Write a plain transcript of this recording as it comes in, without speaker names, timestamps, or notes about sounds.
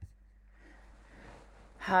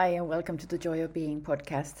Hi, and welcome to the Joy of Being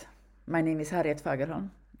podcast. My name is Harriet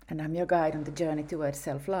Fagerholm, and I'm your guide on the journey towards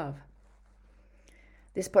self-love.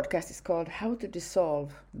 This podcast is called How to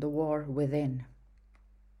Dissolve the War Within.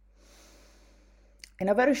 In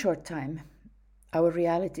a very short time, our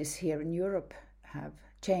realities here in Europe have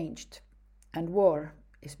changed, and war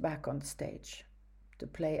is back on the stage to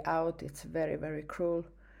play out its very, very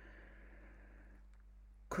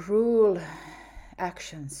cruel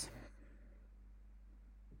actions.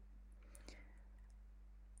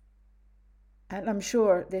 And I'm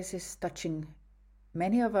sure this is touching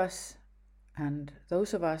many of us, and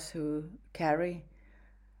those of us who carry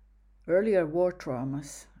earlier war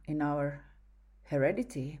traumas in our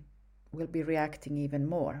heredity will be reacting even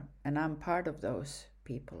more, and I'm part of those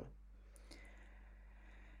people.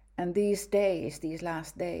 And these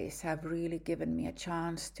last days have really given me a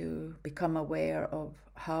chance to become aware of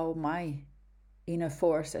how my inner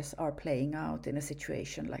forces are playing out in a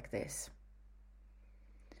situation like this.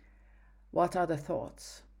 What are the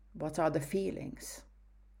thoughts? What are the feelings?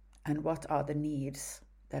 And what are the needs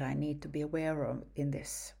that I need to be aware of in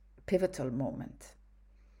this pivotal moment,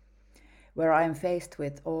 where I am faced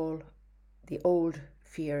with all the old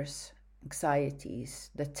fears,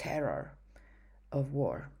 anxieties, the terror of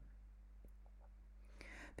war.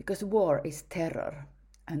 Because war is terror,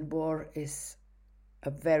 and war is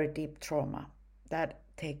a very deep trauma that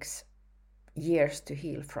takes years to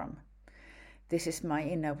heal from. This is my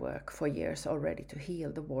inner work for years already, to heal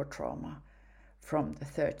the war trauma from the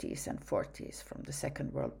 30s and 40s, from the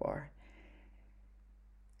Second World War,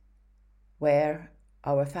 where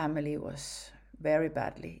our family was very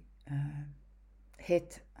badly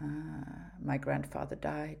hit. My grandfather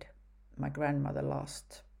died. My grandmother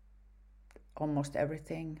lost almost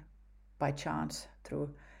everything by chance.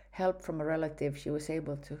 Through help from a relative, she was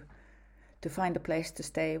able to find a place to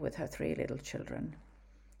stay with her 3 little children.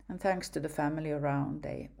 And thanks to the family around,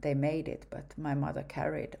 they made it, but my mother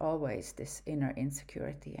carried always this inner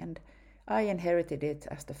insecurity, and I inherited it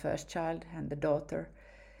as the first child, and the daughter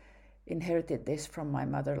inherited this from my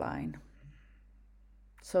mother line.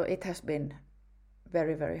 So it has been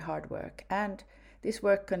very, very hard work, and this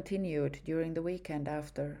work continued during the weekend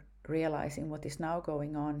after realizing what is now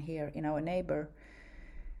going on here in our neighbor,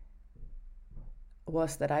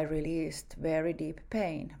 was that I released very deep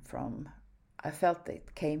pain from I felt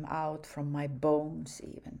it came out from my bones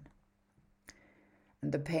even.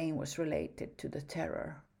 And the pain was related to the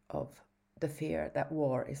terror of the fear that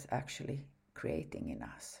war is actually creating in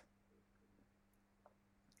us.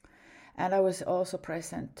 And I was also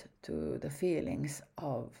present to the feelings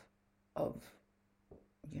of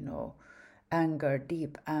anger,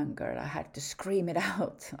 deep anger. I had to scream it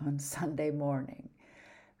out on Sunday morning,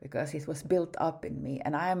 because it was built up in me.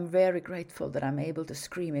 And I am very grateful that I'm able to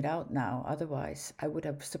scream it out now. Otherwise, I would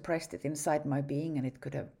have suppressed it inside my being, and it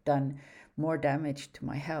could have done more damage to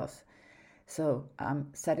my health. So I'm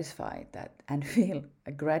satisfied and feel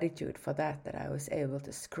a gratitude for that I was able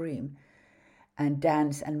to scream and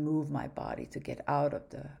dance and move my body to get out of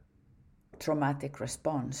the traumatic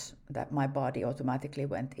response that my body automatically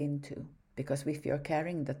went into. Because if you're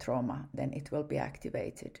carrying the trauma, then it will be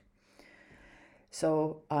activated.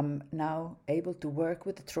 So I'm now able to work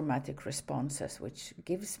with the traumatic responses, which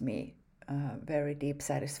gives me very deep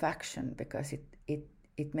satisfaction, because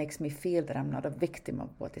it makes me feel that I'm not a victim of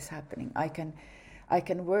what is happening. I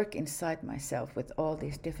can work inside myself with all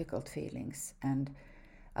these difficult feelings and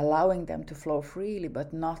allowing them to flow freely,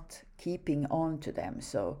 but not keeping on to them.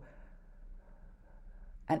 So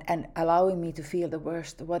and allowing me to feel the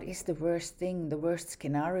worst. What is the worst thing, the worst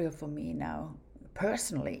scenario for me now,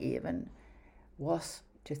 personally even, was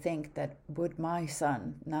to think that would my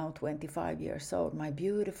son, now 25 years old, my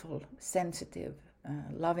beautiful, sensitive,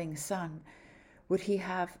 loving son, would he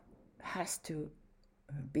has to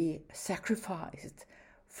be sacrificed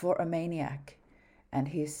for a maniac and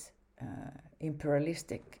his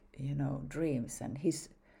imperialistic, dreams and his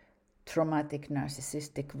traumatic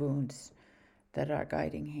narcissistic wounds that are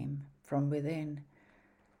guiding him from within.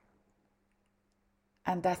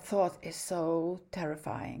 And that thought is so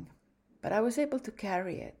terrifying. But I was able to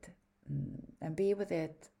carry it and be with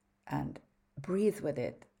it and breathe with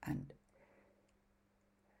it, and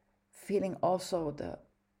feeling also the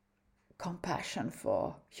compassion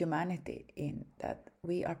for humanity in that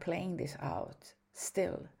we are playing this out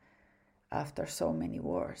still after so many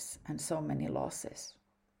wars and so many losses.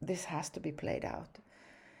 This has to be played out.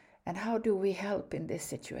 And how do we help in this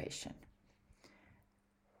situation?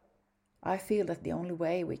 I feel that the only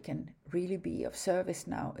way we can really be of service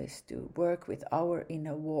now is to work with our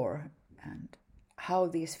inner war and how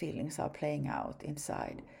these feelings are playing out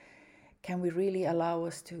inside. can we really allow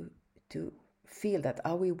us to feel that?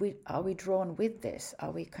 Are we drawn with this?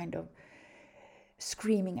 Are we kind of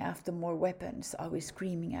screaming after more weapons? Are we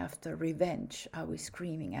screaming after revenge? Are we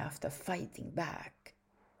screaming after fighting back?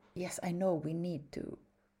 Yes, I know we need to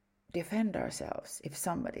defend ourselves if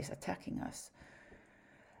somebody is attacking us.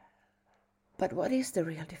 But what is the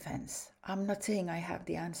real defense? I'm not saying I have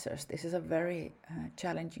the answers. This is a very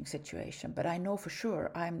challenging situation, but I know for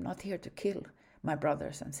sure I'm not here to kill my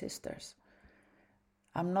brothers and sisters.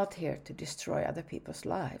 I'm not here to destroy other people's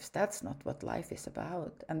lives. That's not what life is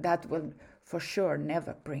about. And that will for sure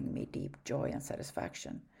never bring me deep joy and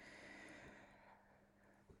satisfaction.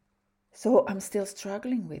 So I'm still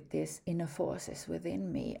struggling with these inner forces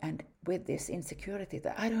within me and with this insecurity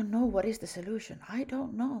that I don't know what is the solution. I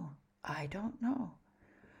don't know.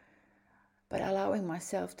 But allowing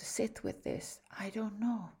myself to sit with this, I don't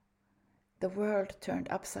know. The world turned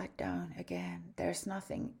upside down again. There's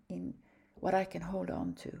nothing in what I can hold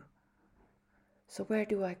on to. So where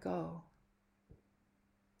do I go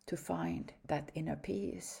to find that inner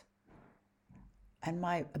peace and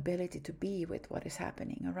my ability to be with what is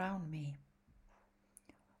happening around me?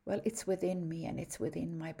 Well, it's within me and it's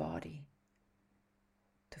within my body.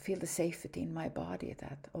 To feel the safety in my body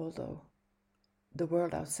that although the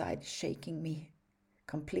world outside is shaking me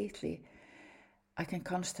completely, I can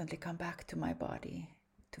constantly come back to my body,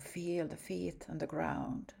 to feel the feet on the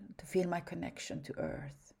ground, to feel my connection to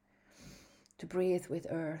earth, to breathe with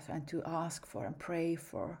earth and to ask for and pray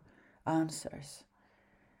for answers.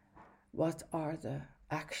 What are the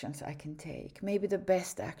actions I can take? Maybe the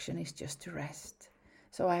best action is just to rest.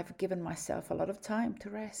 So I have given myself a lot of time to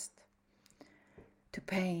rest, to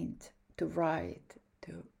paint, to write,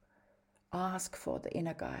 to ask for the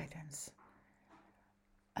inner guidance,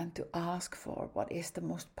 and to ask for what is the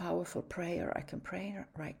most powerful prayer I can pray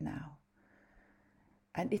right now.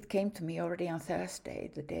 And it came to me already on Thursday,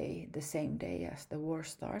 the same day as the war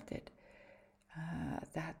started,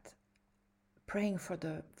 that praying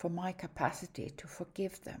for my capacity to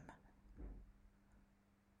forgive them.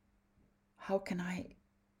 How can I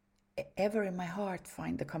ever in my heart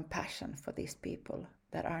find the compassion for these people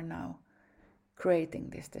that are now creating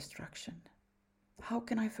this destruction? How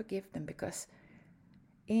can I forgive them? Because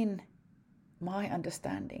in my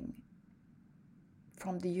understanding,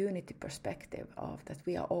 from the unity perspective of that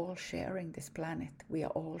we are all sharing this planet, we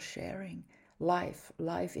are all sharing life.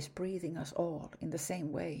 Life is breathing us all in the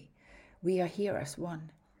same way. We are here as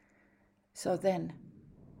one. So then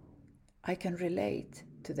I can relate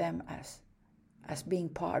to them as being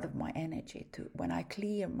part of my energy, to when I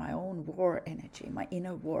clear my own war energy, my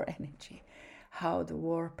inner war energy, how the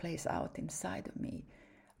war plays out inside of me,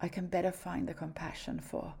 I can better find the compassion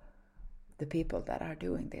for the people that are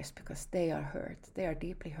doing this, because they are hurt, they are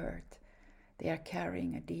deeply hurt, they are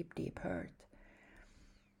carrying a deep, deep hurt,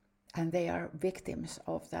 and they are victims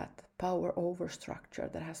of that power over structure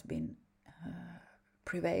that has been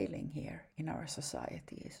prevailing here in our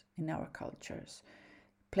societies, in our cultures,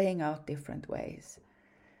 playing out different ways.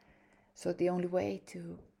 So the only way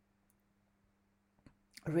to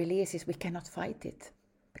release is we cannot fight it,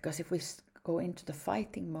 because if we go into the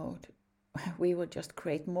fighting mode, we will just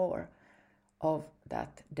create more of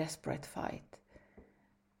that desperate fight.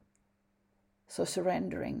 So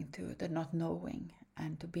surrendering to the not knowing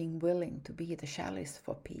and to being willing to be the chalice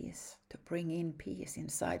for peace, to bring in peace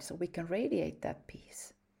inside so we can radiate that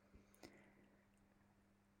peace.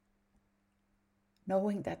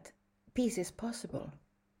 Knowing that peace is possible,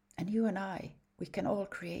 and you and I, we can all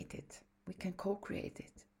create it. We can co-create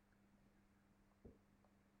it.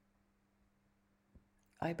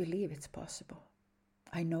 I believe it's possible.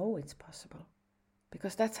 I know it's possible,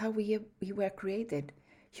 because that's how we were created.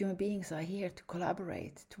 Human beings are here to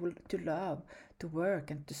collaborate, to love, to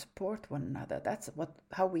work, and to support one another. That's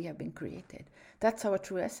how we have been created. That's our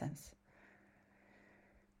true essence.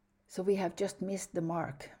 So we have just missed the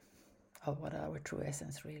mark of what our true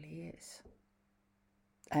essence really is.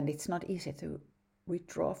 And it's not easy to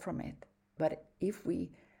withdraw from it. But if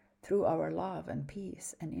we, through our love and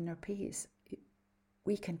peace and inner peace,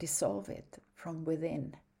 we can dissolve it from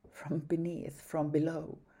within, from beneath, from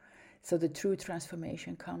below. So the true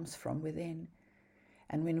transformation comes from within.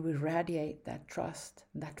 And when we radiate that trust,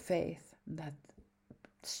 that faith, that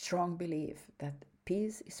strong belief that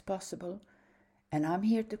peace is possible, and I'm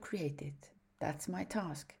here to create it, that's my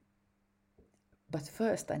task. But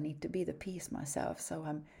first I need to be the peace myself, so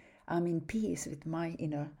I'm in peace with my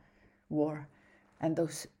inner war and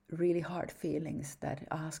those really hard feelings that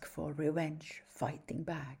ask for revenge, fighting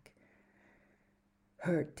back,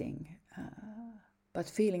 hurting, but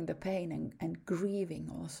feeling the pain and grieving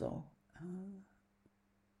also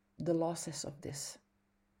the losses of this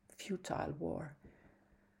futile war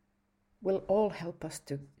will all help us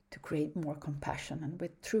to create more compassion. And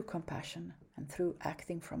with true compassion and through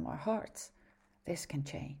acting from our hearts, this can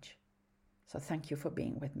change. So thank you for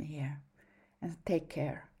being with me here. And take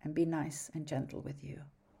care and be nice and gentle with you.